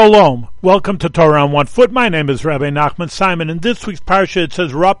Shalom. Welcome to Torah on One Foot. My name is Rabbi Nachman Simon. In this week's parsha, it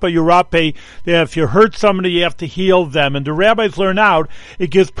says, Rapa Yurape, that if you hurt somebody, you have to heal them. And the rabbis learn out,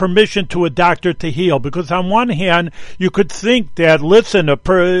 it gives permission to a doctor to heal. Because on one hand, you could think that, listen,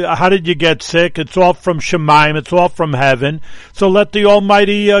 how did you get sick? It's all from Shemaim. It's all from heaven. So let the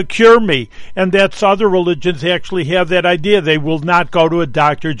Almighty cure me. And that's other religions. They actually have that idea. They will not go to a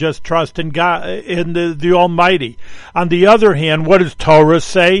doctor, just trust in God, in the Almighty. On the other hand, what does Torah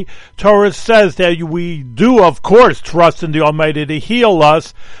say? Torah says that we do, of course, trust in the Almighty to heal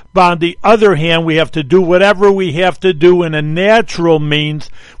us, but on the other hand, we have to do whatever we have to do in a natural means,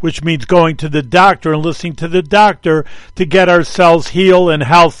 which means going to the doctor and listening to the doctor to get ourselves healed and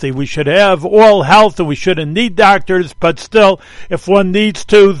healthy. We should have all health and we shouldn't need doctors, but still, if one needs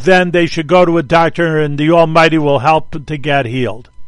to, then they should go to a doctor and the Almighty will help to get healed.